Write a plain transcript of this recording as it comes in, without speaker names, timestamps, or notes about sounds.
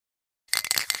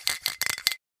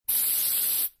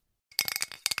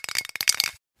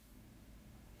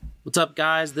What's up,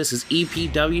 guys? This is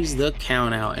EPW's The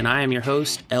Countout, and I am your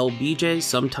host, LBJ.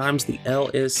 Sometimes the L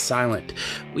is silent.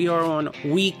 We are on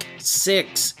week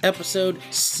 6, episode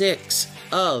 6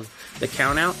 of The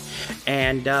Countout,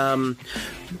 and,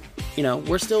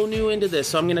 we're still new into this,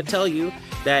 so I'm going to tell you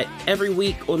that every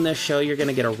week on this show, you're going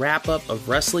to get a wrap-up of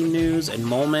wrestling news and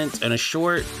moments and a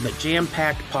short but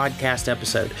jam-packed podcast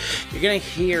episode. You're going to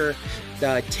hear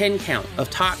the 10 count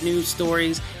of top news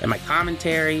stories and my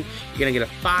commentary. You're going to get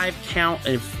a 5 count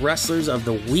of wrestlers of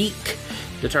the week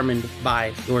determined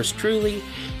by yours truly.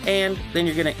 And then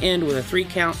you're going to end with a 3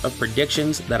 count of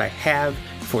predictions that I have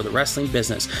for the wrestling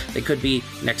business. They could be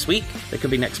next week, they could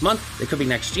be next month, they could be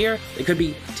next year, they could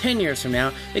be 10 years from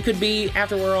now, they could be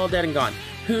after we're all dead and gone.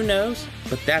 Who knows?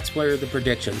 But that's where the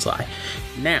predictions lie.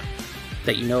 Now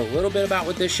that you know a little bit about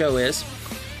what this show is,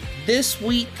 this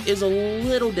week is a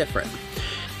little different.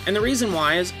 And the reason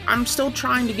why is I'm still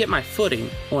trying to get my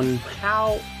footing on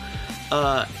how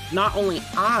not only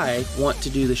I want to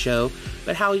do the show,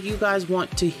 but how you guys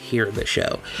want to hear the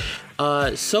show.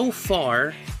 So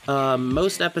far,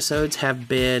 most episodes have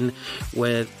been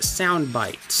with sound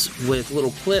bites, with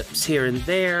little clips here and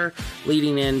there,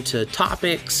 leading into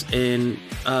topics and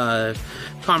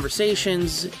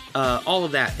conversations, all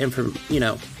of that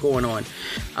going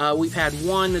on. We've had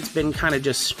one that's been kind of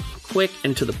just quick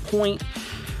and to the point.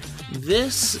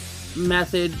 This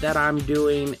method that I'm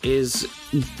doing is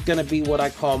going to be what I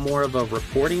call more of a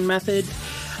reporting method.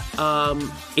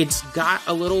 It's got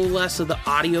a little less of the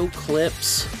audio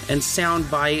clips and sound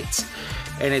bites,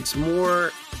 and it's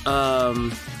more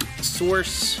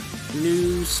source,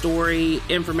 news, story,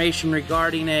 information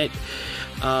regarding it,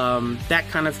 that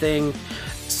kind of thing.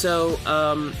 So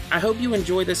I hope you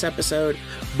enjoy this episode,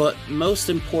 but most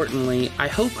importantly, I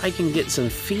hope I can get some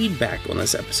feedback on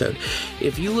this episode.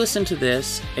 If you listen to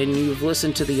this and you've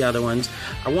listened to the other ones,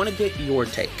 I want to get your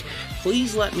take.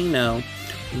 Please let me know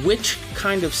which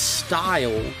kind of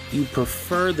style you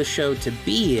prefer the show to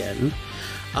be in.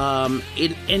 And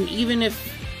even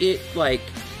if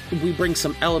we bring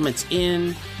some elements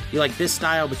in, you like this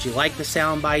style, but you like the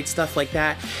sound bite, stuff like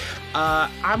that,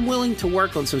 I'm willing to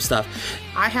work on some stuff.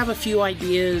 I have a few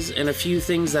ideas and a few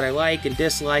things that I like and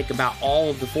dislike about all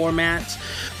of the formats,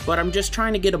 but I'm just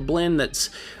trying to get a blend that's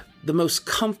the most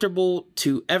comfortable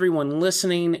to everyone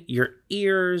listening, your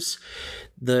ears,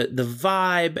 the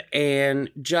vibe, and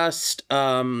just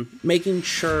making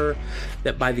sure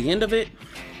that by the end of it,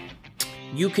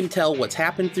 you can tell what's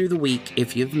happened through the week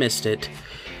if you've missed it,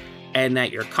 and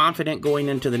that you're confident going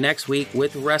into the next week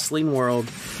with Wrestling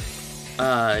World,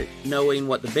 knowing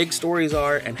what the big stories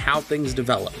are and how things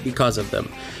develop because of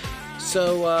them.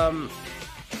 So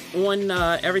on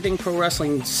Everything Pro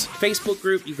Wrestling's Facebook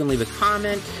group, you can leave a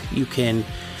comment. You can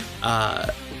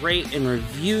rate and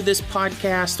review this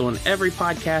podcast on every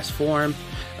podcast form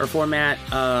or format.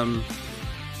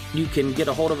 You can get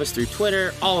a hold of us through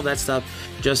Twitter, all of that stuff.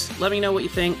 Just let me know what you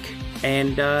think.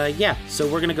 And so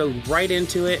we're going to go right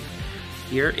into it.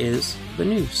 Here is the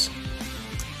news.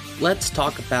 Let's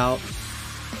talk about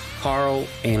Karl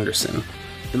Anderson.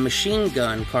 The Machine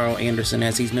Gun Karl Anderson,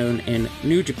 as he's known in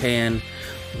New Japan,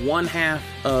 one half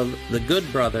of the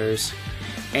Good Brothers,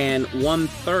 and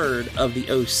 1/3 of the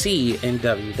OC in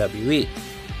WWE.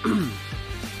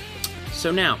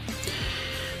 So now,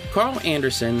 Karl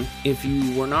Anderson, if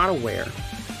you were not aware,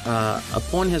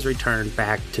 upon his return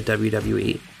back to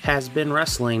WWE, has been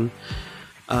wrestling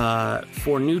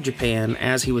for New Japan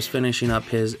as he was finishing up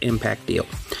his Impact deal.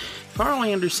 Karl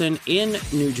Anderson in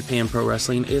New Japan Pro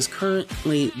Wrestling is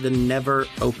currently the Never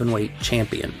Openweight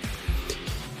champion.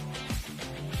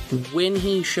 When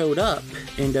he showed up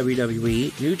in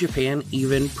WWE, New Japan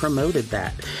even promoted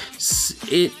that.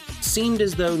 It seemed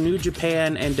as though New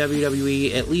Japan and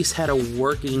WWE at least had a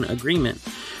working agreement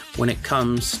when it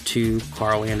comes to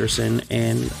Karl Anderson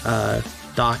and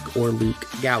Doc or Luke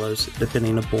Gallows,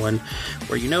 depending upon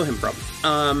where you know him from.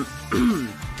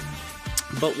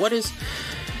 But what is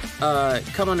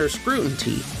come under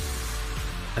scrutiny?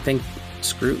 I think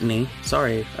scrutiny.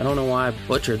 Sorry, I don't know why I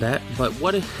butchered that. But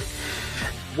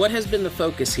what has been the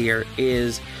focus here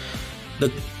is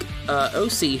the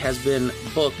OC has been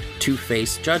booked to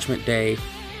face Judgment Day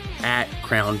at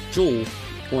Crown Jewel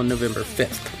on November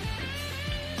 5th.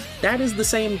 That is the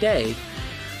same day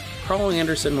Karl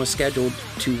Anderson was scheduled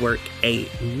to work a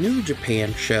New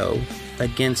Japan show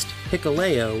against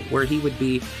Hikuleo, where he would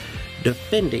be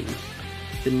defending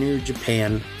the New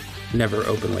Japan Never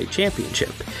Openweight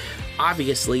Championship.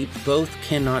 Obviously, both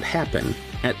cannot happen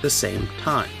at the same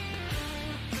time.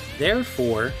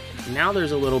 Therefore, now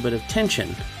there's a little bit of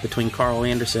tension between Karl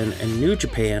Anderson and New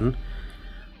Japan,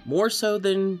 more so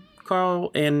than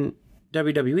Karl and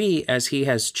WWE as he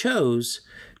has chose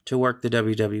to work the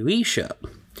WWE show.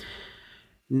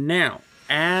 Now,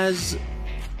 as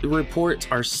reports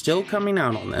are still coming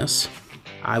out on this,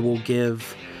 I will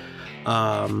give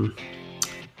an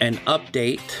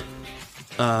update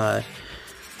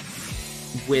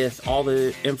with all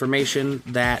the information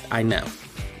that I know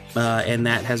and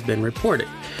that has been reported.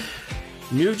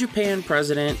 New Japan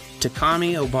President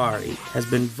Takami Obari has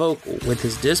been vocal with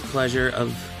his displeasure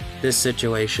of this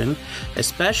situation,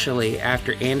 especially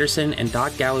after Anderson and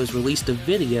Doc Gallows released a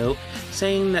video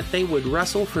saying that they would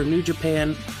wrestle for New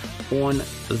Japan on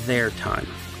their time.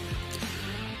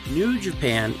 New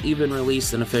Japan even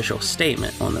released an official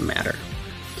statement on the matter.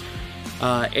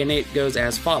 And it goes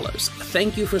as follows.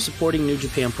 Thank you for supporting New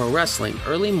Japan Pro Wrestling.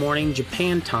 Early morning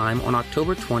Japan time on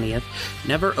October 20th,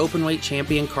 Never Openweight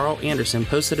champion Carl Anderson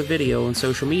posted a video on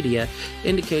social media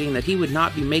indicating that he would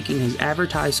not be making his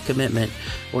advertised commitment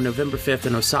on November 5th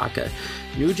in Osaka.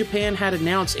 New Japan had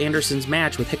announced Anderson's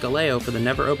match with Hikuleo for the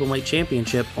Never Openweight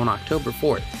Championship on October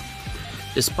 4th.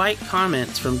 Despite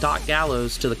comments from Doc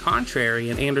Gallows to the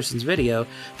contrary in Anderson's video,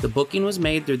 the booking was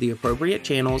made through the appropriate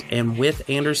channels and with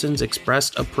Anderson's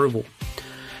expressed approval.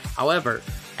 However,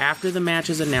 after the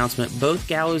match's announcement, both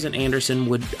Gallows and Anderson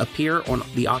would appear on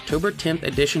the October 10th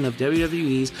edition of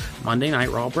WWE's Monday Night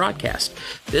Raw broadcast.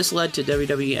 This led to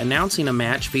WWE announcing a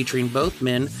match featuring both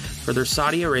men for their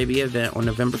Saudi Arabia event on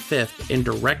November 5th in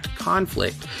direct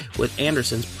conflict with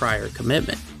Anderson's prior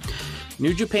commitment.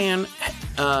 New Japan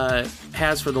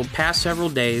has for the past several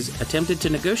days attempted to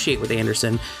negotiate with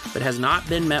Anderson, but has not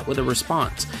been met with a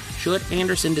response. Should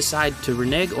Anderson decide to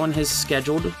renege on his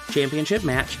scheduled championship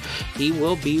match, he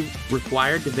will be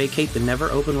required to vacate the Never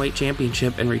Openweight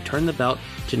Championship and return the belt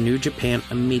to New Japan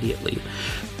immediately.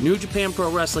 New Japan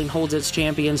Pro Wrestling holds its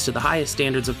champions to the highest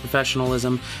standards of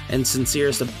professionalism, and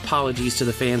sincerest apologies to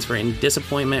the fans for any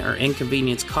disappointment or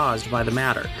inconvenience caused by the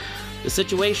matter. The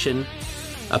situation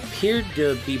appeared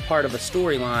to be part of a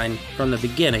storyline from the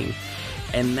beginning,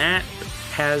 and that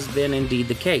has been indeed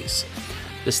the case.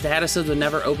 The status of the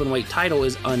Never Openweight title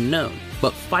is unknown,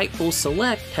 but Fightful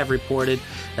Select have reported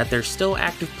that there's still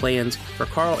active plans for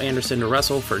Carl Anderson to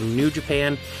wrestle for New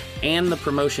Japan, and the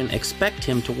promotion expect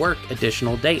him to work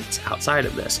additional dates outside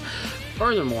of this.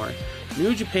 Furthermore,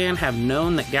 New Japan have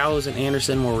known that Gallows and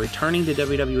Anderson were returning to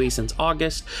WWE since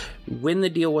August, when the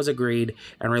deal was agreed,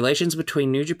 and relations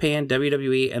between New Japan,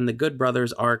 WWE, and the Good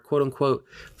Brothers are quote-unquote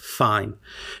fine.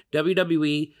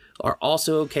 WWE are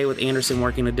also okay with Anderson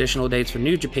working additional dates for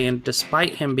New Japan,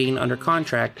 despite him being under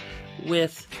contract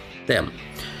with them.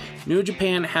 New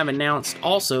Japan have announced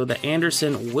also that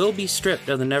Anderson will be stripped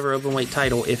of the Never Openweight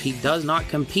title if he does not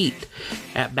compete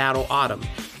at Battle Autumn.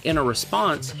 In a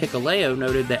response, Hikuleo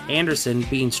noted that Anderson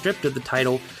being stripped of the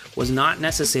title was not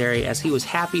necessary, as he was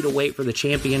happy to wait for the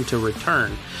champion to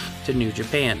return to New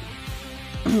Japan.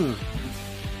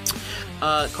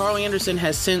 Carl Anderson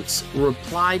has since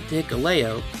replied to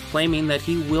Hikuleo, claiming that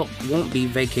he won't be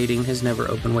vacating his Never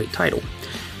Openweight title.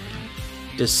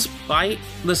 Despite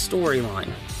the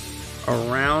storyline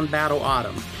around Battle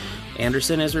Autumn,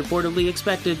 Anderson is reportedly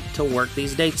expected to work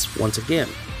these dates once again.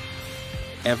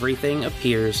 Everything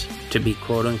appears to be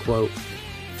quote-unquote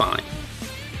fine.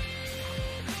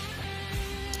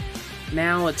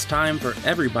 Now it's time for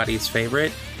everybody's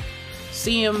favorite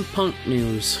CM Punk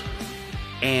news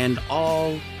and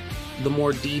all the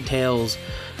more details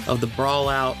of the brawl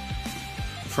out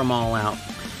from All Out.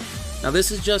 Now this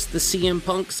is just the CM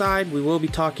Punk side. We will be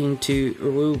talking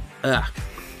to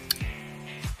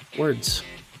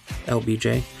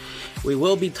LBJ. We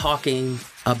will be talking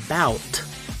about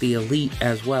the Elite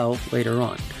as well later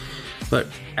on. But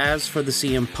as for the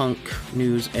CM Punk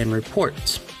news and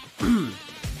reports,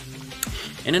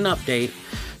 in an update,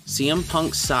 CM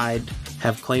Punk's side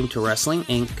have claimed to Wrestling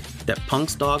Inc. that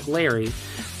Punk's dog Larry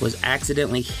was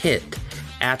accidentally hit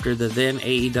after the then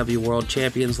AEW World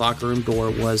Champion's locker room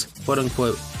door was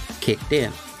quote-unquote kicked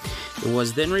in. It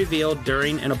was then revealed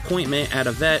during an appointment at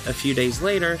a vet a few days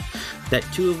later that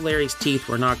 2 of Larry's teeth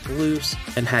were knocked loose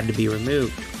and had to be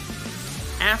removed.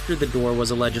 After the door was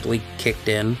allegedly kicked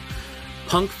in,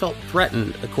 Punk felt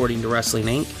threatened, according to Wrestling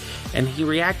Inc., and he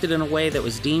reacted in a way that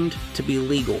was deemed to be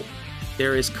legal.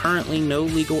 There is currently no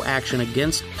legal action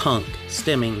against Punk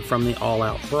stemming from the All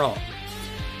Out brawl.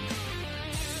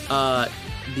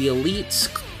 The Elite's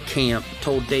camp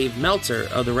told Dave Meltzer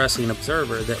of the Wrestling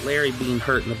Observer that Larry being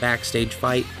hurt in the backstage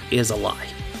fight is a lie.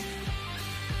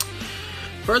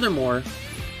 Furthermore,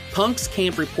 Punk's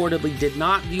camp reportedly did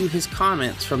not view his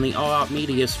comments from the All Out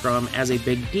media scrum as a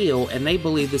big deal, and they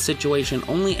believe the situation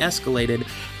only escalated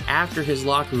after his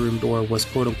locker room door was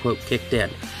quote-unquote kicked in.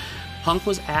 Punk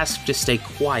was asked to stay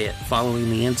quiet following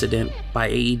the incident by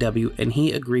AEW, and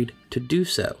he agreed to do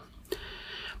so.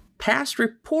 Past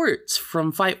reports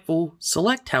from Fightful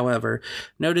Select, however,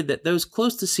 noted that those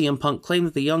close to CM Punk claimed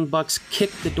that the Young Bucks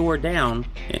kicked the door down,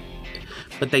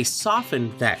 but they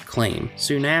softened that claim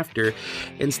soon after,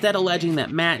 instead alleging that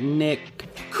Matt and Nick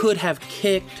could have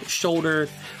kicked, shouldered,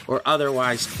 or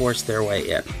otherwise forced their way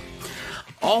in.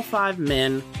 All 5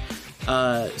 men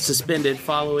suspended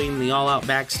following the All Out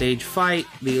backstage fight.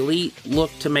 The Elite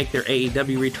look to make their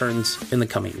AEW returns in the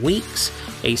coming weeks.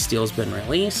 Ace Steel's been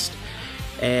released,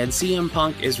 and CM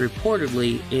Punk is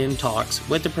reportedly in talks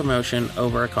with the promotion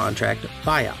over a contract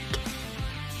buyout.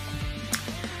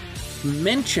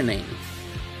 Mentioning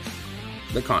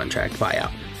the contract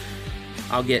buyout,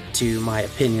 I'll get to my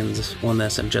opinions on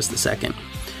this in just a second.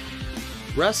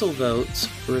 WrestleVotes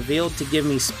revealed to Give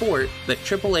Me Sport that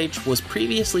Triple H was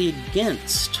previously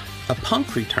against a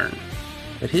Punk return,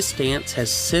 but his stance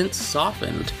has since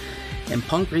softened, and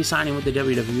Punk re-signing with the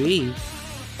WWE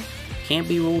can't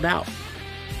be ruled out.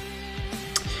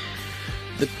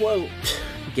 The quote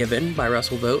given by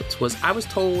WrestleVotes was, "I was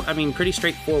told, pretty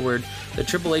straightforward, that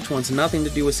Triple H wants nothing to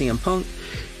do with CM Punk,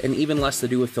 and even less to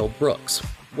do with Phil Brooks."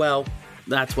 Well,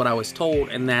 that's what I was told,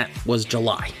 and that was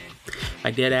July. I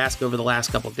did ask over the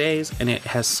last couple days, and it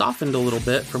has softened a little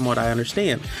bit from what I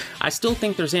understand. I still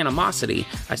think there's animosity.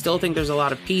 I still think there's a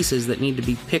lot of pieces that need to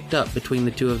be picked up between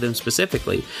the two of them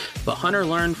specifically. But Hunter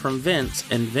learned from Vince,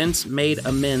 and Vince made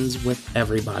amends with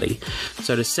everybody.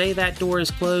 So to say that door is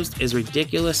closed is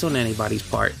ridiculous on anybody's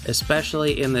part,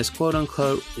 especially in this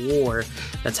quote-unquote war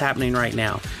that's happening right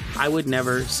now. I would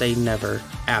never say never,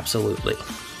 absolutely.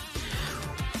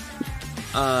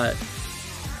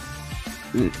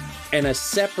 And a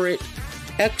separate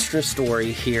extra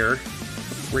story here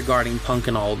regarding Punk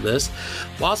and all of this.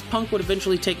 Whilst Punk would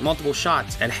eventually take multiple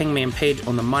shots at Hangman Page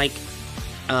on the mic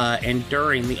and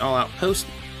during the All Out post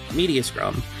media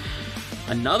scrum,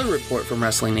 another report from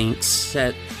Wrestling Inc.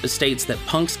 states that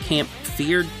Punk's camp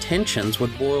feared tensions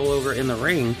would boil over in the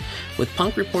ring, with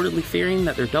Punk reportedly fearing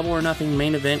that their Double or Nothing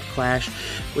main event clash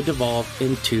would devolve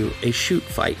into a shoot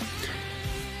fight.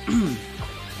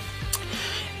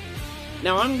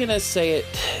 Now, I'm going to say it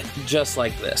just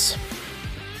like this.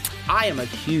 I am a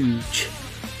huge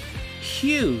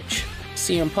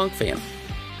CM Punk fan.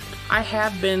 I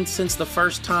have been since the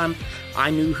first time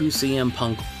I knew who CM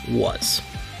Punk was.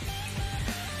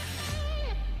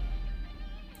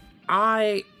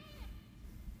 I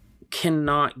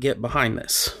cannot get behind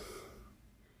this.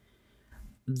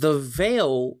 The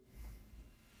veil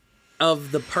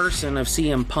of the person of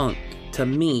CM Punk, to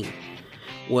me,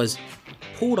 was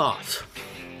pulled off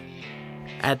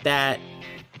at that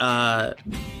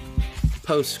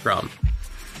post scrum,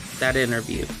 that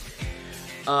interview.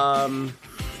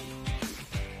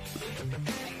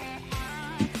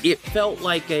 It felt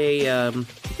like a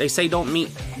they say don't meet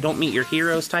your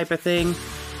heroes type of thing,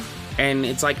 and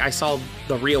it's like I saw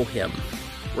the real him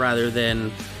rather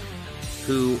than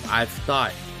who I've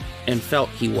thought and felt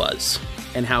he was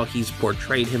and how he's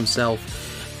portrayed himself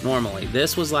normally.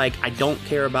 This was like, I don't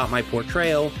care about my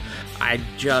portrayal.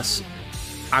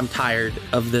 I'm tired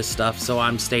of this stuff, so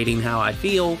I'm stating how I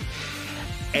feel.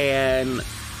 And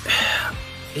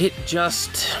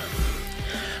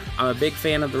I'm a big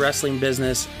fan of the wrestling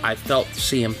business. I felt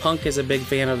CM Punk is a big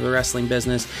fan of the wrestling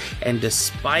business. And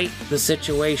despite the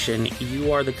situation,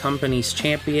 you are the company's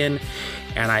champion.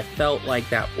 And I felt like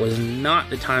that was not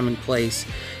the time and place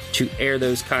to air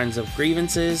those kinds of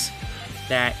grievances.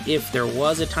 That if there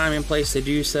was a time and place to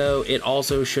do so, it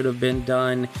also should have been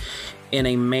done in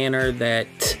a manner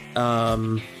that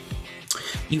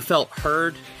you felt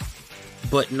heard,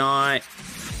 but not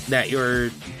that you're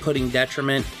putting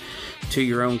detriment to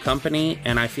your own company.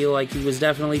 And I feel like he was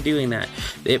definitely doing that.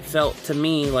 It felt to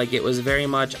me like it was very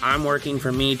much I'm working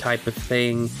for me type of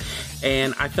thing.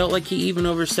 And I felt like he even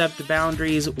overstepped the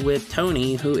boundaries with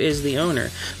Tony, who is the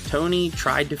owner. Tony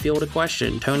tried to field a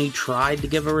question. Tony tried to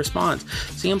give a response.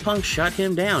 CM Punk shut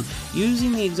him down,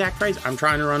 using the exact phrase, I'm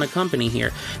trying to run a company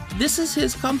here. This is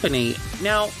his company.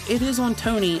 Now, it is on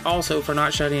Tony also for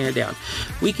not shutting it down.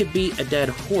 We could beat a dead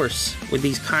horse with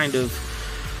these kind of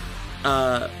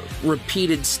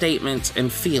repeated statements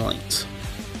and feelings.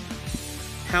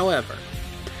 However,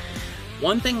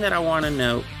 one thing that I want to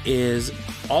note is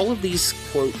all of these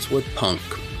quotes with Punk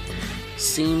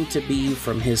seem to be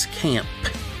from his camp,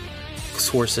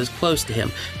 sources close to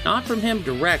him, not from him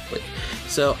directly.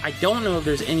 So I don't know if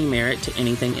there's any merit to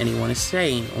anything anyone is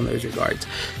saying on those regards.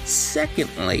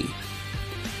 Secondly,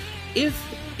 if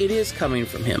it is coming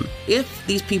from him. If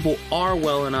these people are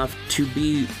well enough to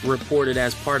be reported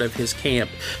as part of his camp,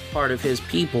 part of his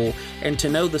people, and to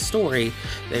know the story,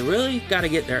 they really got to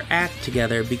get their act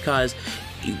together, because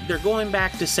they're going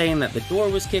back to saying that the door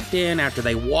was kicked in after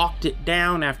they walked it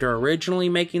down after originally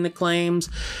making the claims.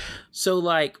 So,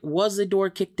 like, was the door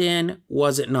kicked in?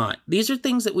 Was it not? These are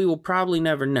things that we will probably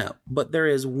never know. But there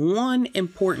is one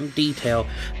important detail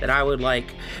that I would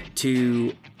like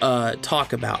to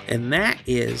talk about, and that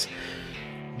is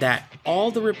that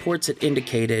all the reports had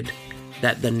indicated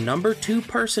that the number 2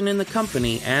 person in the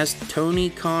company, as Tony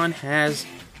Khan has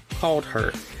called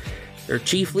her, their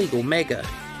chief legal, Megha,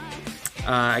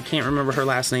 I can't remember her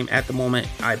last name at the moment.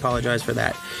 I apologize for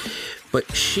that. But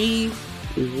she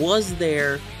was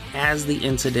there as the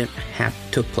incident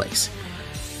took place.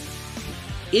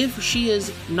 If she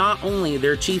is not only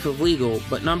their chief of legal,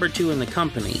 but number 2 in the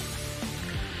company,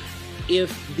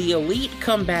 if the Elite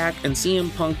come back and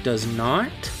CM Punk does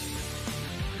not,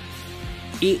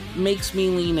 it makes me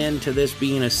lean into this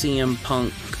being a CM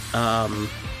Punk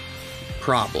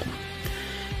problem.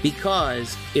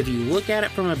 Because if you look at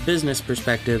it from a business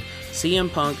perspective,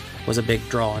 CM Punk was a big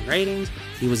draw in ratings,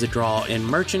 he was a draw in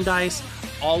merchandise,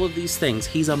 all of these things.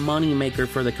 He's a money maker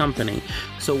for the company.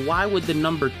 So why would the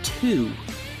number 2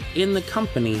 in the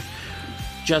company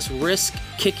just risk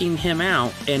kicking him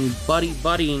out and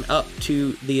buddying up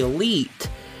to the Elite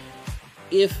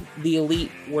if the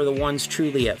Elite were the ones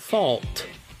truly at fault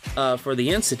for the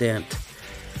incident,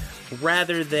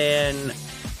 rather than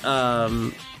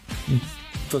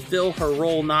fulfill her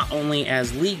role not only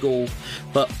as legal,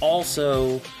 but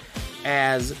also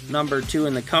as number 2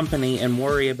 in the company and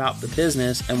worry about the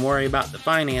business and worry about the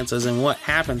finances and what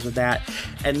happens with that,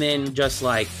 and then just,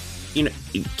 like, you know,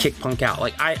 kick Punk out.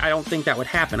 Like, I don't think that would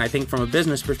happen. I think from a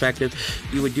business perspective,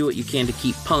 you would do what you can to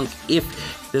keep Punk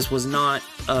if this was not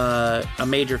a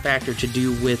major factor to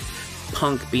do with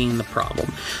Punk being the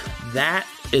problem. That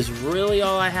is really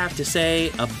all I have to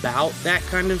say about that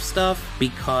kind of stuff,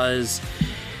 because,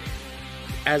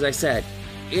 as I said,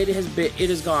 it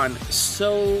has gone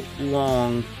so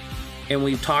long and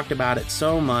we've talked about it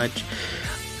so much.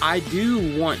 I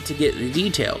do want to get the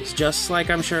details, just like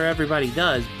I'm sure everybody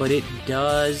does, but it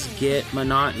does get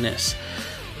monotonous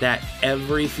that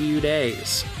every few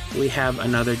days we have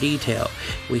another detail,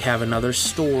 we have another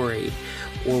story,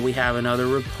 or we have another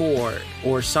report,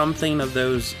 or something of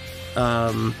those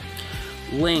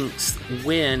links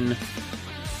when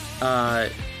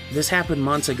this happened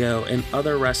months ago and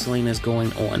other wrestling is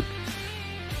going on.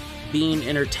 Being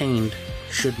entertained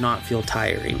should not feel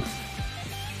tiring.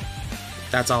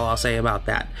 That's all I'll say about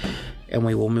that. And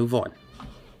we will move on.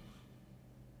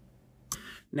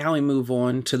 Now we move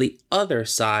on to the other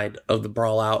side of the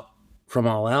brawl out from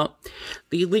All Out,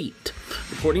 the Elite.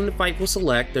 According to Fightful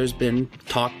Select, there's been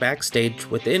talk backstage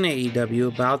within AEW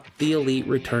about the Elite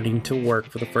returning to work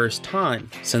for the first time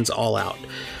since All Out.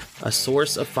 A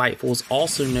source of Fightful's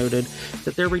also noted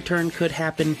that their return could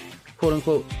happen,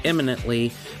 quote-unquote,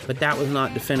 imminently, but that was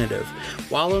not definitive.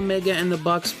 While Omega and the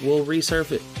Bucks will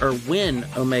resurface, or when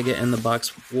Omega and the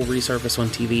Bucks will resurface on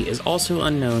TV is also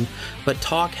unknown, but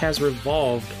talk has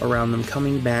revolved around them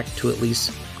coming back to at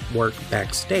least work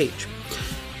backstage.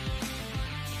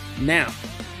 Now,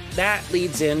 that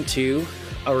leads into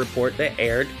a report that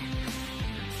aired,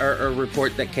 or a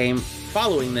report that came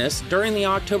following this. During the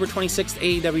October 26th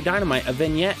AEW Dynamite, a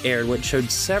vignette aired which showed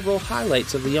several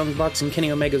highlights of the Young Bucks and Kenny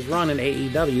Omega's run in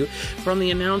AEW from the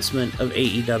announcement of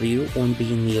AEW on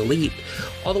being the Elite,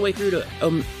 all the way through to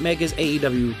Omega's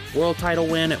AEW World Title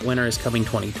win at Winter is Coming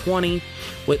 2020,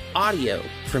 with audio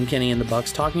from Kenny and the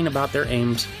Bucks talking about their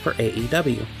aims for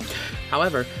AEW.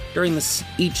 However, during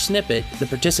each snippet, the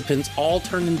participants all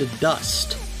turned into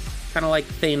dust, kind of like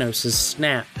Thanos'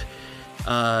 snap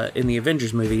in the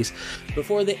Avengers movies,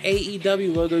 before the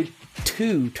AEW logo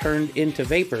too turned into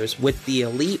vapors, with the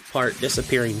Elite part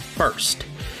disappearing first.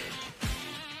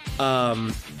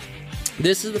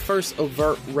 This is the first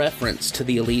overt reference to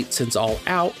the Elite since All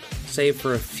Out, save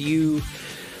for a few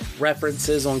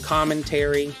references on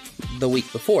commentary the week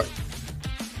before.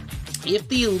 If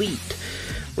the Elite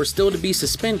were still to be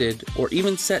suspended or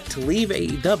even set to leave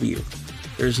AEW,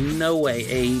 there's no way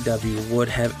AEW would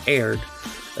have aired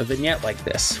a vignette like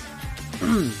this.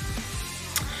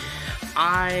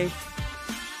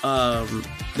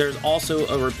 There's also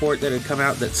a report that had come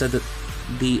out that said that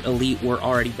the Elite were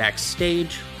already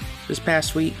backstage this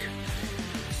past week.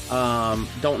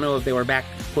 Don't know if they were back,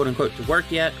 quote unquote, to work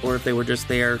yet, or if they were just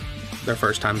there their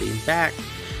first time being back.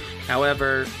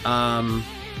 However,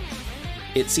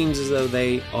 it seems as though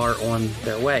they are on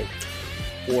their way.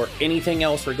 For anything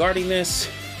else regarding this,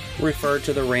 refer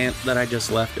to the rant that I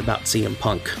just left about CM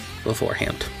Punk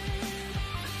beforehand.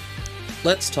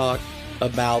 Let's talk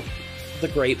about the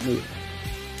Great Muta.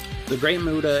 The Great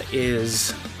Muta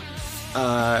is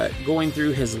going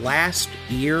through his last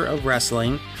year of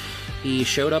wrestling. He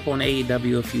showed up on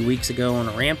AEW a few weeks ago on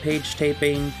a Rampage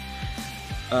taping.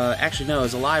 Actually, no, it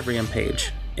was a live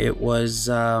Rampage. It was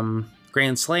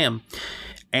Grand Slam.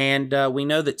 And we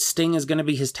know that Sting is going to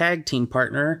be his tag team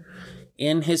partner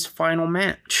in his final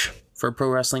match for Pro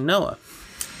Wrestling Noah.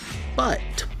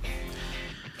 But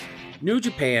New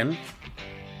Japan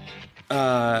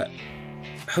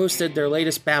hosted their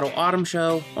latest Battle Autumn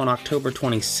show on October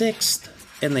 26th,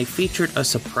 and they featured a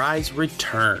surprise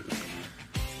return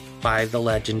by the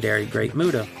legendary Great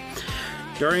Muta.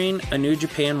 During a New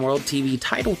Japan World TV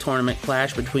title tournament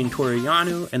clash between Toru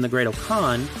Yano and the Great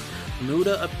Khan,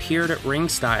 Muta appeared at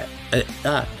ringside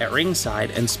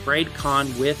and sprayed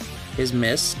Khan with his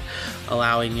mist,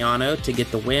 allowing Yano to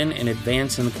get the win and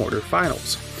advance in the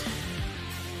quarterfinals.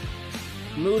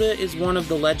 Muta is one of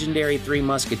the legendary Three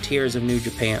Musketeers of New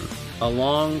Japan,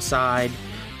 alongside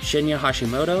Shinya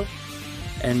Hashimoto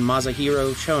and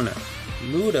Masahiro Chono.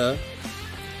 Muta,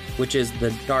 which is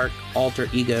the dark alter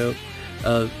ego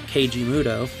of Keiji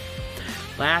Muto,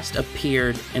 last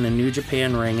appeared in a New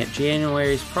Japan ring at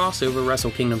January's crossover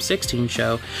Wrestle Kingdom 16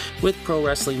 show with Pro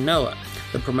Wrestling Noah,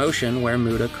 the promotion where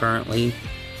Muta currently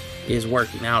is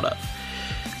working out of.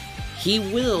 He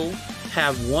will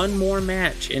have one more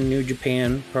match in New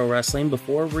Japan Pro Wrestling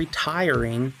before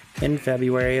retiring in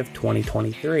February of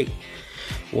 2023. It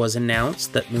was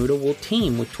announced that Muta will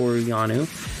team with Toru Yano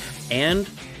and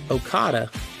Okada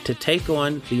to take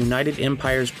on the United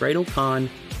Empire's Great Khan,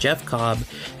 Jeff Cobb,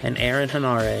 and Aaron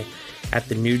Henare at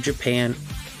the New Japan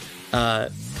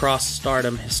Cross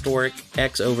Stardom Historic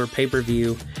X-Over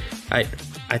pay-per-view. I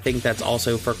think that's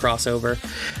also for crossover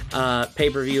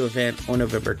pay-per-view event on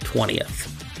November 20th.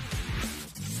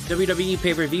 WWE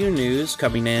pay-per-view news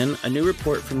coming in. A new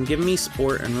report from Give Me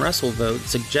Sport and WrestleVote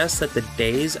suggests that the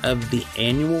days of the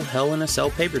annual Hell in a Cell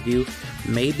pay-per-view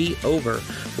may be over,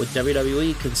 with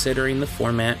WWE considering the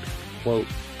format, quote,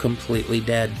 completely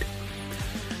dead.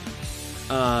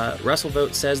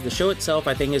 WrestleVote says the show itself,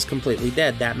 I think, is completely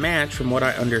dead. That match, from what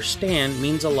I understand,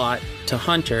 means a lot to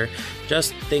Hunter.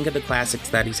 Just think of the classics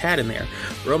that he's had in there.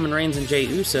 Roman Reigns and Jey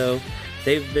Uso,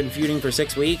 they've been feuding for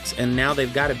 6 weeks, and now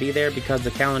they've got to be there because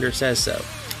the calendar says so.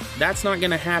 That's not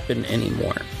going to happen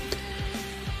anymore.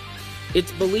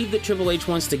 It's believed that Triple H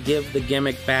wants to give the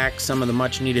gimmick back some of the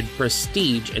much-needed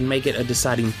prestige and make it a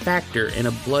deciding factor in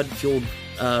a blood-fueled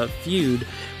feud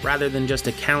rather than just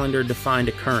a calendar-defined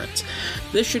occurrence.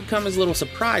 This should come as a little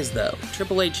surprise, though.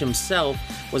 Triple H himself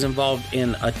was involved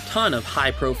in a ton of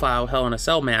high-profile Hell in a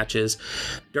Cell matches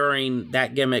during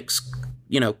that gimmick's,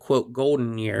 quote,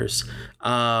 golden years.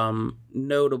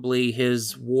 Notably,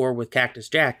 his war with Cactus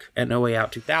Jack at No Way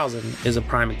Out 2000 is a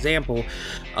prime example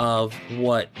of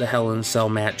what the Hell in a Cell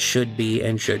match should be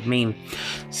and should mean.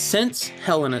 Since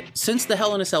the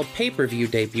Hell in a Cell pay-per-view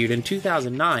debuted in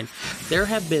 2009, there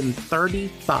have been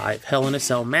 35 Hell in a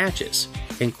Cell matches,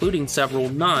 including several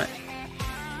not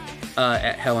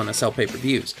at Hell in a Cell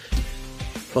pay-per-views.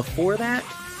 Before that,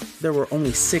 there were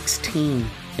only 16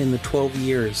 in the 12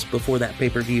 years before that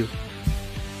pay-per-view.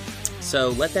 So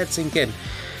let that sink in.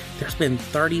 There's been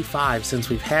 35 since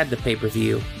we've had the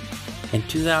pay-per-view in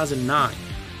 2009.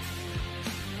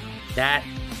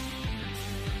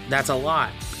 That's a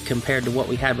lot compared to what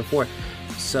we had before.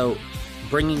 So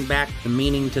bringing back the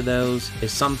meaning to those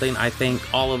is something I think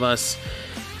all of us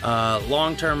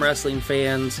long-term wrestling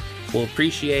fans will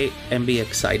appreciate and be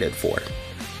excited for.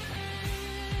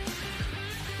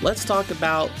 Let's talk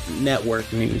about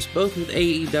network news, both with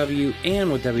AEW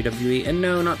and with WWE, and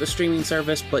no, not the streaming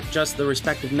service, but just the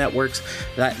respective networks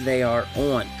that they are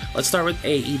on. Let's start with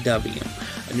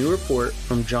AEW. A new report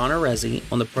from John Arezzi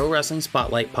on the Pro Wrestling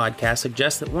Spotlight podcast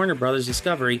suggests that Warner Bros.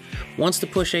 Discovery wants to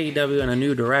push AEW in a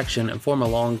new direction and form a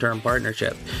long-term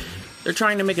partnership. They're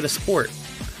trying to make it a sport.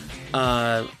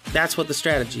 That's what the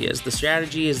strategy is. The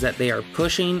strategy is that they are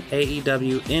pushing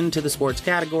AEW into the sports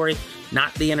category,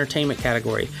 not the entertainment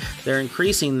category. They're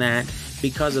increasing that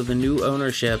because of the new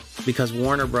ownership, because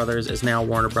Warner Brothers is now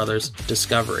Warner Brothers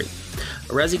Discovery.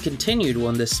 Arezzi continued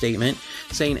on this statement,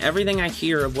 saying, everything I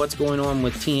hear of what's going on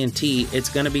with TNT, it's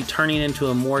going to be turning into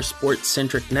a more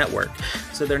sports-centric network.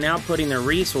 So they're now putting their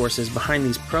resources behind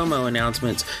these promo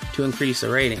announcements to increase the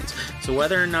ratings. So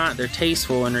whether or not they're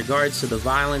tasteful in regards to the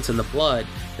violence and the blood,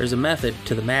 there's a method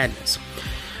to the madness.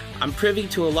 I'm privy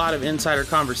to a lot of insider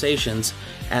conversations,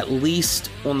 at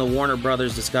least on the Warner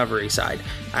Brothers Discovery side.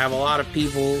 I have a lot of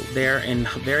people there in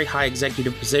very high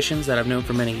executive positions that I've known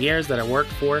for many years that I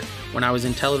worked for when I was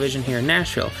in television here in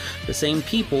Nashville. The same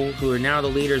people who are now the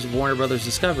leaders of Warner Brothers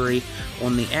Discovery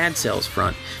on the ad sales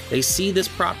front. They see this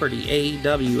property,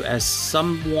 AEW, as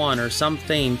someone or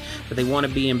something that they want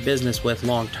to be in business with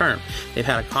long term. They've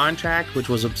had a contract which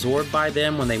was absorbed by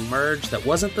them when they merged that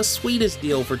wasn't the sweetest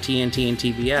deal for TNT and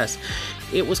TBS.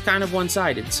 It was kind of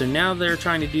one-sided. So now they're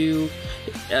trying to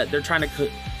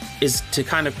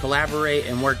kind of collaborate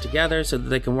and work together so that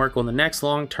they can work on the next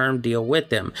long-term deal with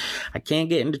them. I can't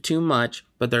get into too much,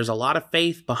 but there's a lot of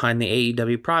faith behind the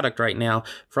AEW product right now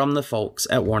from the folks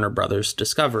at Warner Brothers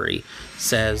Discovery,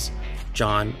 says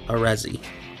John Arezzi.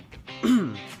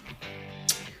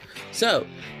 So,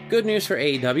 good news for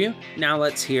AEW. Now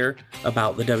let's hear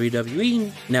about the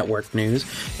WWE Network news.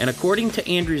 And according to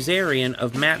Andrew Zarian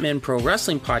of Mat Men Pro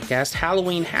Wrestling Podcast,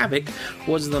 Halloween Havoc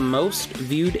was the most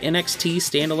viewed NXT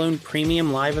standalone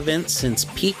premium live event since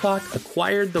Peacock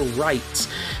acquired the rights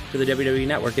to the WWE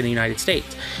Network in the United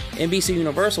States. NBC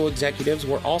Universal executives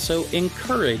were also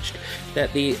encouraged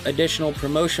that the additional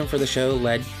promotion for the show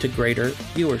led to greater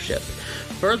viewership.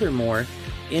 Furthermore,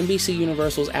 NBC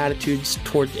Universal's attitudes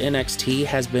toward NXT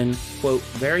has been, quote,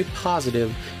 very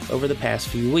positive over the past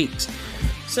few weeks.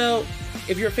 So,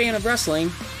 if you're a fan of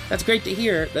wrestling, that's great to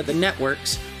hear that the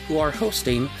networks who are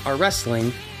hosting our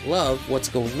wrestling love what's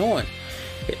going on.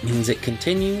 It means it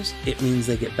continues, it means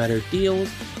they get better deals,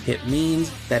 it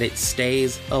means that it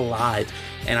stays alive.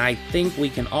 And I think we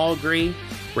can all agree,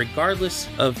 regardless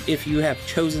of if you have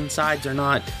chosen sides or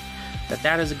not, that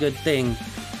that is a good thing,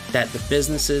 that the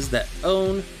businesses that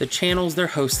own the channels they're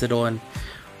hosted on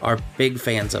are big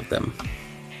fans of them.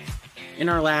 In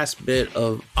our last bit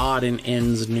of odd and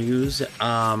ends news,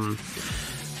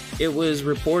 it was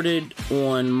reported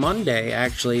on Monday,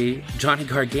 actually, Johnny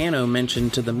Gargano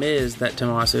mentioned to The Miz that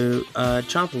Tommaso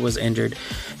Ciampa was injured,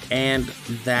 and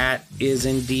that is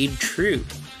indeed true.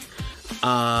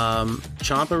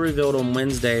 Ciampa revealed on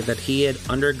Wednesday that he had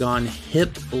undergone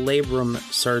hip labrum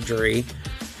surgery,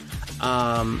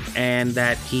 and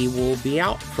that he will be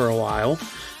out for a while.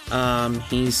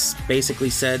 He's basically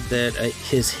said that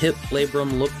his hip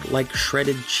labrum looked like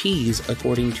shredded cheese,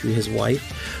 according to his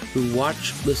wife, who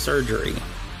watched the surgery.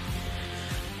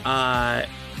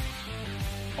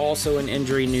 Also in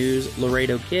injury news,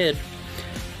 Laredo Kid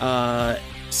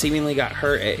seemingly got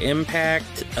hurt at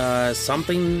Impact.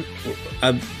 Something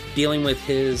dealing with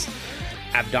his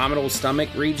abdominal stomach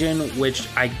region, which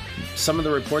some of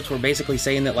the reports were basically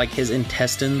saying that like his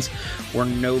intestines were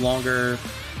no longer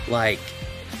like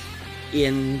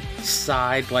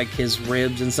inside like his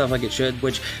ribs and stuff like it should,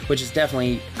 which is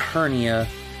definitely hernia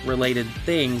related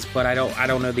things, but I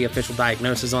don't know the official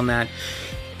diagnosis on that.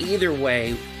 Either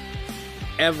way,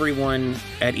 everyone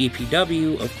at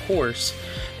EPW, of course,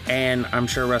 and I'm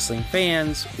sure wrestling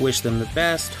fans wish them the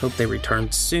best, hope they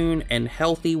return soon and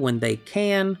healthy when they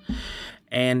can,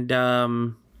 and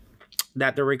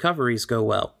that the recoveries go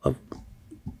well.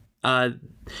 And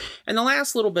the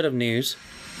last little bit of news,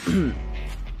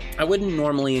 I wouldn't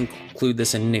normally include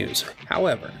this in news.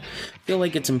 However, I feel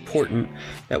like it's important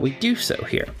that we do so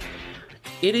here.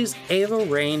 It is Ava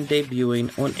Raine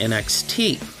debuting on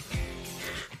NXT.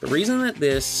 The reason that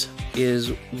this is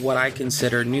what I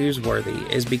consider newsworthy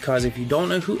is because if you don't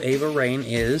know who Ava Raine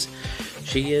is,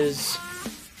 she is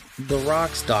The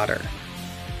Rock's daughter,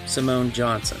 Simone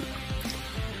Johnson.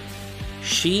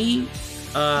 She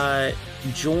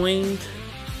joined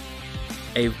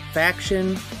a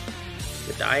faction,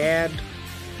 the Dyad,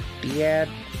 I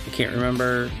can't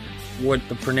remember what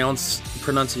the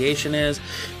pronunciation is,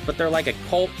 but they're like a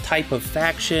cult type of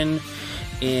faction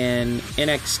in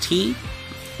NXT,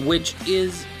 which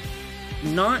is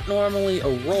not normally a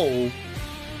role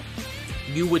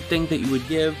you would think that you would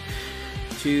give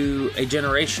to a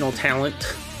generational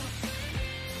talent,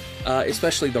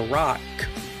 especially The Rock's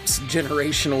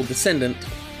generational descendant.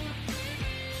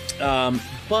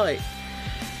 But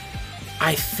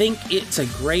I think it's a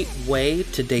great way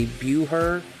to debut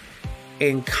her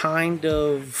and kind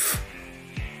of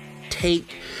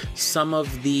take some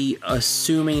of the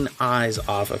assuming eyes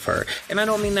off of her. And I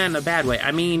don't mean that in a bad way.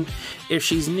 I mean, if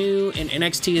she's new and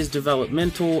NXT is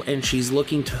developmental and she's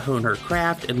looking to hone her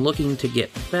craft and looking to get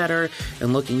better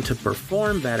and looking to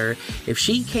perform better, if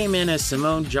she came in as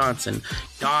Simone Johnson,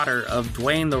 daughter of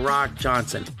Dwayne The Rock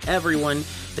Johnson, everyone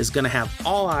is going to have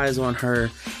all eyes on her.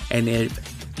 And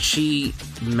if she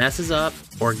messes up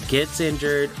or gets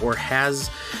injured or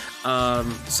has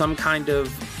some kind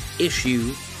of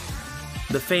issue,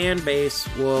 the fan base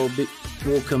will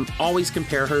will always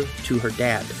compare her to her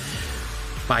dad.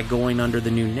 By going under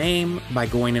the new name, by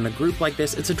going in a group like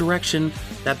this, it's a direction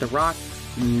that The Rock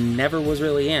never was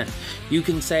really in. You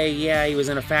can say, yeah, he was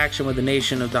in a faction with the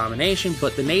Nation of Domination,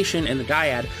 but the Nation and the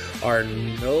Dyad are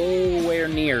nowhere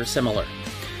near similar.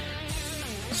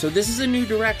 So this is a new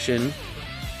direction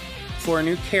for a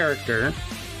new character,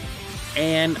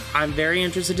 and I'm very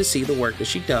interested to see the work that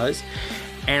she does,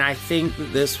 and I think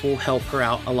that this will help her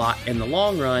out a lot in the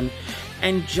long run.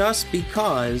 And just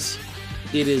because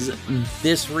it is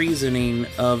this reasoning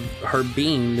of her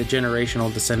being the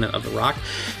generational descendant of The Rock,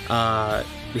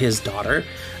 his daughter,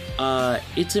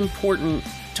 it's important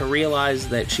to realize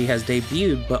that she has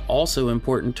debuted, but also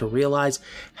important to realize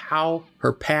how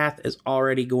her path is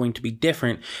already going to be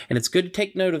different. And it's good to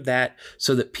take note of that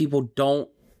so that people don't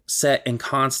set and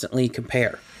constantly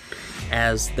compare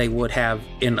as they would have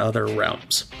in other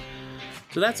realms.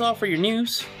 So that's all for your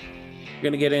news. We're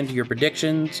going to get into your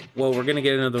predictions. Well, we're going to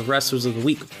get into the wrestlers of the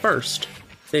week first,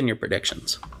 then your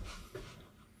predictions.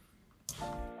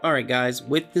 All right, guys,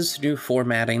 with this new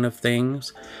formatting of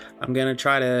things, I'm going to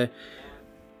try to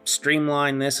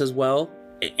streamline this as well.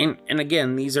 And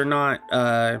again, these are not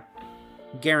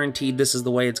guaranteed this is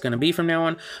the way it's going to be from now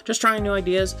on. Just trying new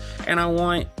ideas, and I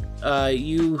want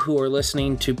you who are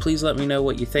listening to please let me know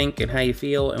what you think and how you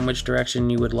feel and which direction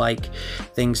you would like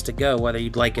things to go, whether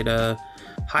you'd like it a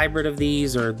hybrid of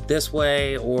these or this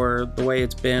way or the way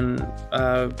it's been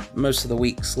most of the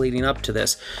weeks leading up to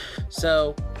this.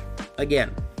 So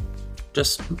again,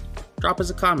 just drop us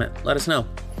a comment, let us know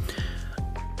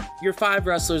your 5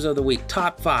 wrestlers of the week.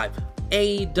 Top 5.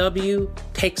 AEW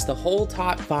takes the whole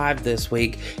top 5 this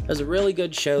week. It was a really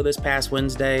good show this past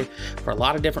Wednesday for a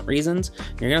lot of different reasons.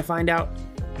 You're going to find out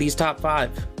these top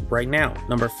 5 right now.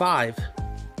 Number 5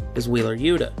 is Wheeler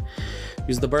Yuta. He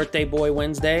was the birthday boy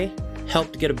Wednesday.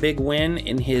 Helped get a big win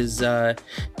in his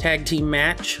tag team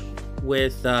match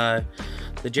with the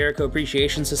Jericho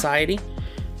Appreciation Society.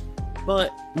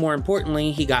 But more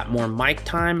importantly, he got more mic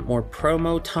time, more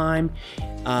promo time,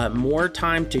 more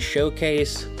time to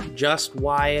showcase just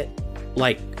Wyatt,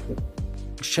 like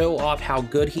show off how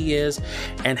good he is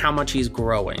and how much he's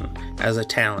growing as a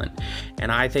talent.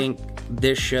 And I think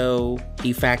this show,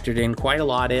 he factored in quite a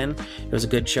lot in. It was a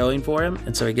good showing for him,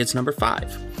 and so he gets number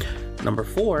 5. Number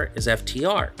 4 is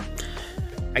FTR.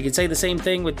 I could say the same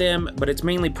thing with them, but it's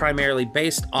primarily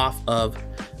based off of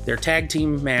their tag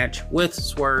team match with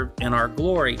Swerve and Our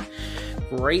Glory.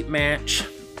 Great match.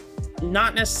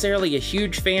 Not necessarily a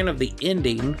huge fan of the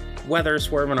ending, whether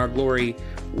Swerve and Our Glory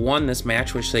won this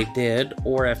match, which they did,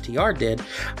 or FTR did.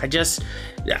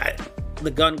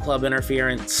 The Gun Club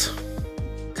interference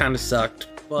kind of sucked,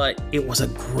 but it was a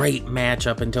great match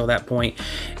up until that point.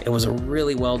 It was a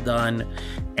really well done,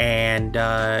 and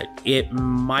it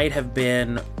might have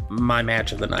been my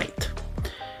match of the night.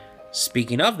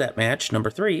 Speaking of that match, number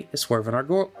 3 is Swerve and Our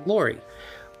Glory.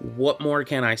 What more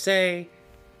can I say?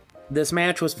 This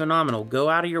match was phenomenal. Go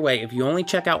out of your way. If you only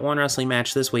check out one wrestling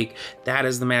match this week, that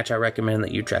is the match I recommend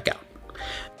that you check out.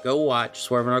 Go watch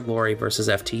Swerve and Our Glory versus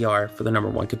FTR for the number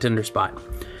 1 contender spot.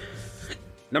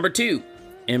 Number 2,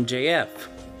 MJF.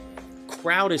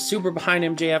 Crowd is super behind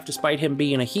MJF despite him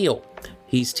being a heel.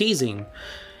 He's teasing.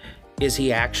 Is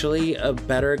he actually a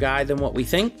better guy than what we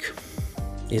think?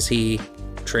 Is he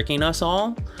tricking us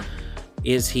all?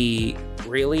 Is he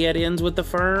really at ends with the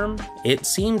firm? It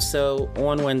seems so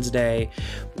on Wednesday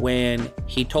when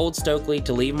he told Stokely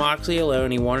to leave Moxley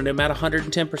alone. He wanted him at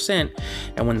 110%,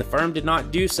 and when the firm did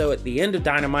not do so at the end of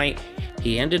Dynamite,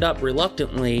 he ended up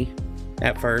reluctantly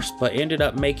at first, but ended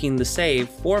up making the save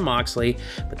for Moxley,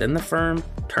 but then the firm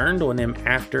turned on him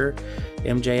after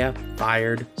MJF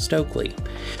fired Stokely.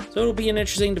 So it'll be an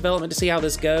interesting development to see how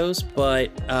this goes,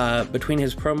 but between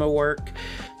his promo work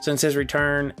since his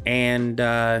return and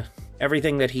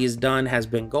everything that he's done has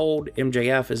been gold.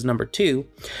 MJF is number 2.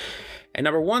 And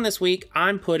number 1 this week,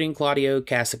 I'm putting Claudio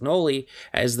Castagnoli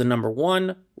as the number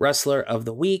 1 wrestler of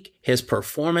the week. His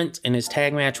performance in his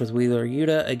tag match with Wheeler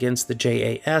Yuta against the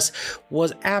JAS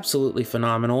was absolutely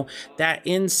phenomenal. That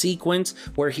end sequence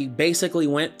where he basically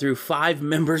went through 5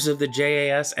 members of the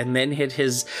JAS and then hit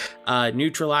his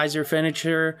neutralizer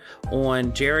finisher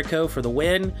on Jericho for the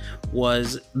win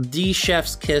was the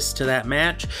chef's kiss to that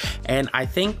match. And I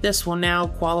think this will now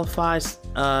qualifies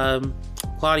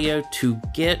Claudio to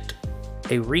get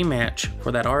a rematch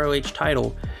for that ROH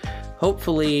title,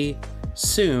 hopefully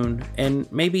soon, and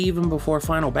maybe even before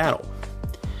Final Battle.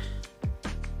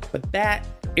 But that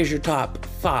is your top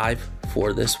 5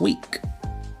 for this week.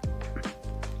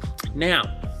 Now,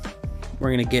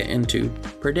 we're going to get into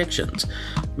predictions.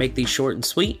 Make these short and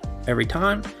sweet every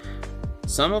time.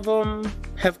 Some of them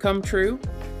have come true.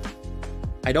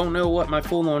 I don't know what my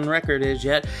full-on record is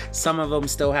yet. Some of them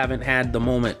still haven't had the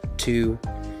moment to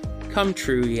come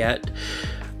true yet.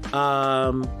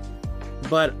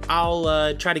 But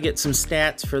I'll try to get some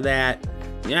stats for that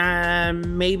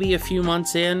maybe a few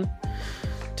months in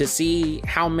to see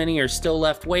how many are still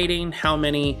left waiting, how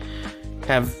many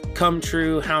have come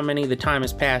true, how many the time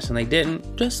has passed and they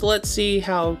didn't. Just let's see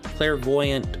how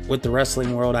clairvoyant with the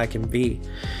wrestling world I can be.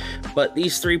 But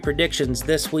these 3 predictions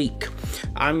this week,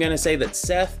 I'm going to say that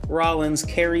Seth Rollins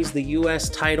carries the US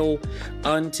title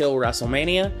until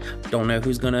WrestleMania. Don't know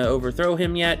who's going to overthrow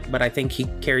him yet, but I think he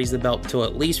carries the belt till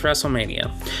at least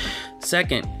WrestleMania.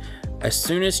 Second, as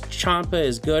soon as Ciampa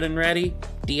is good and ready,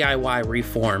 DIY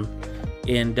reform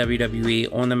in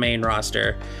WWE on the main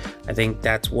roster. I think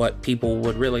that's what people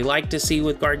would really like to see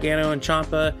with Gargano and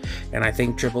Ciampa, and I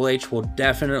think Triple H will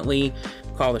definitely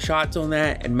call the shots on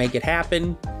that and make it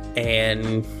happen.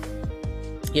 And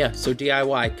yeah, so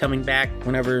DIY coming back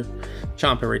whenever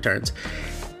Ciampa returns.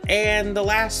 And the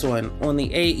last one on the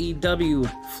AEW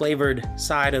flavored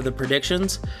side of the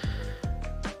predictions,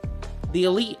 the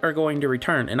Elite are going to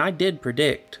return, and I did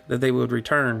predict that they would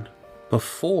return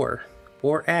before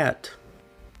or at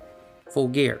Full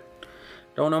Gear.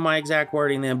 Don't know my exact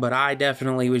wording then, but I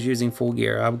definitely was using Full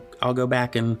Gear. I'll go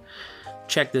back and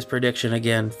check this prediction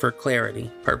again for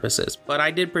clarity purposes, but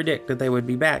I did predict that they would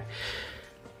be back.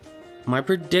 My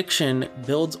prediction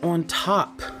builds on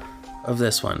top of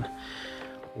this one.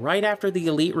 Right after the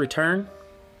Elite return,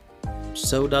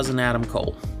 so does an Adam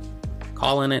Cole.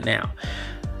 Calling it now.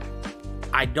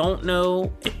 I don't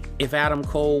know if Adam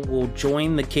Cole will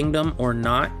join the Kingdom or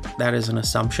not. That is an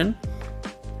assumption.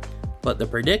 But the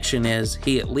prediction is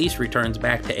he at least returns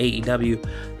back to AEW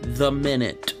the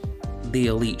minute the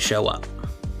Elite show up.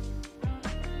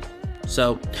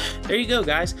 So there you go,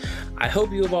 guys. I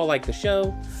hope you have all liked the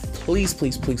show. Please,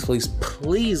 please, please, please,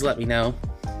 please let me know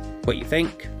what you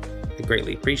think. I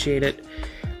greatly appreciate it.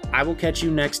 I will catch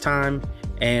you next time.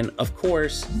 And of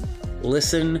course,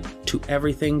 listen to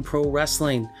Everything Pro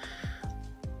Wrestling.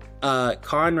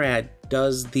 Conrad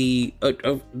does the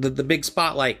big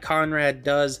spotlight. Conrad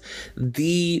does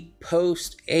the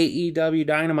post AEW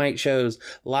Dynamite shows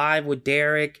live with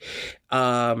Derek.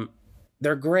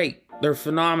 They're great. They're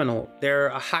phenomenal. They're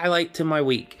a highlight to my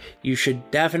week. You should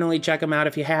definitely check them out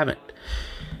if you haven't.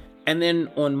 And then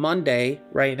on Monday,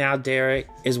 right now, Derek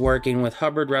is working with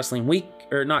Hubbard Wrestling Week,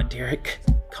 or not Derek,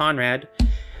 Conrad.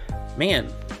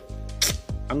 Man,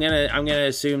 I'm gonna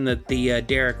assume that the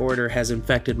Derek order has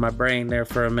infected my brain there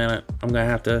for a minute. I'm gonna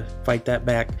have to fight that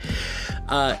back.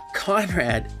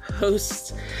 Conrad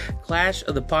hosts Clash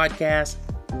of the Podcast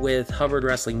with Hubbard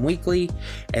Wrestling Weekly,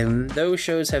 and those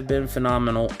shows have been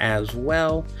phenomenal as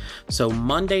well. So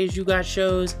Mondays you got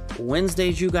shows,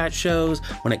 Wednesdays you got shows.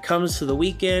 When it comes to the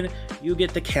weekend, you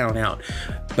get the count out.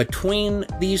 Between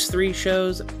these 3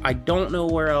 shows, I don't know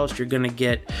where else you're gonna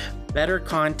get better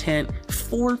content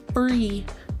for free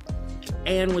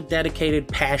and with dedicated,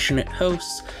 passionate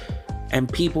hosts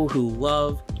and people who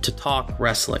love to talk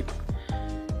wrestling.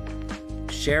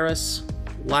 Share us,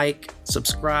 like,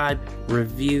 subscribe,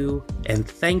 review, and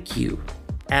thank you,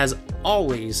 as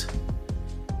always,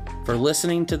 for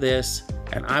listening to this,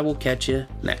 and I will catch you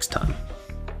next time.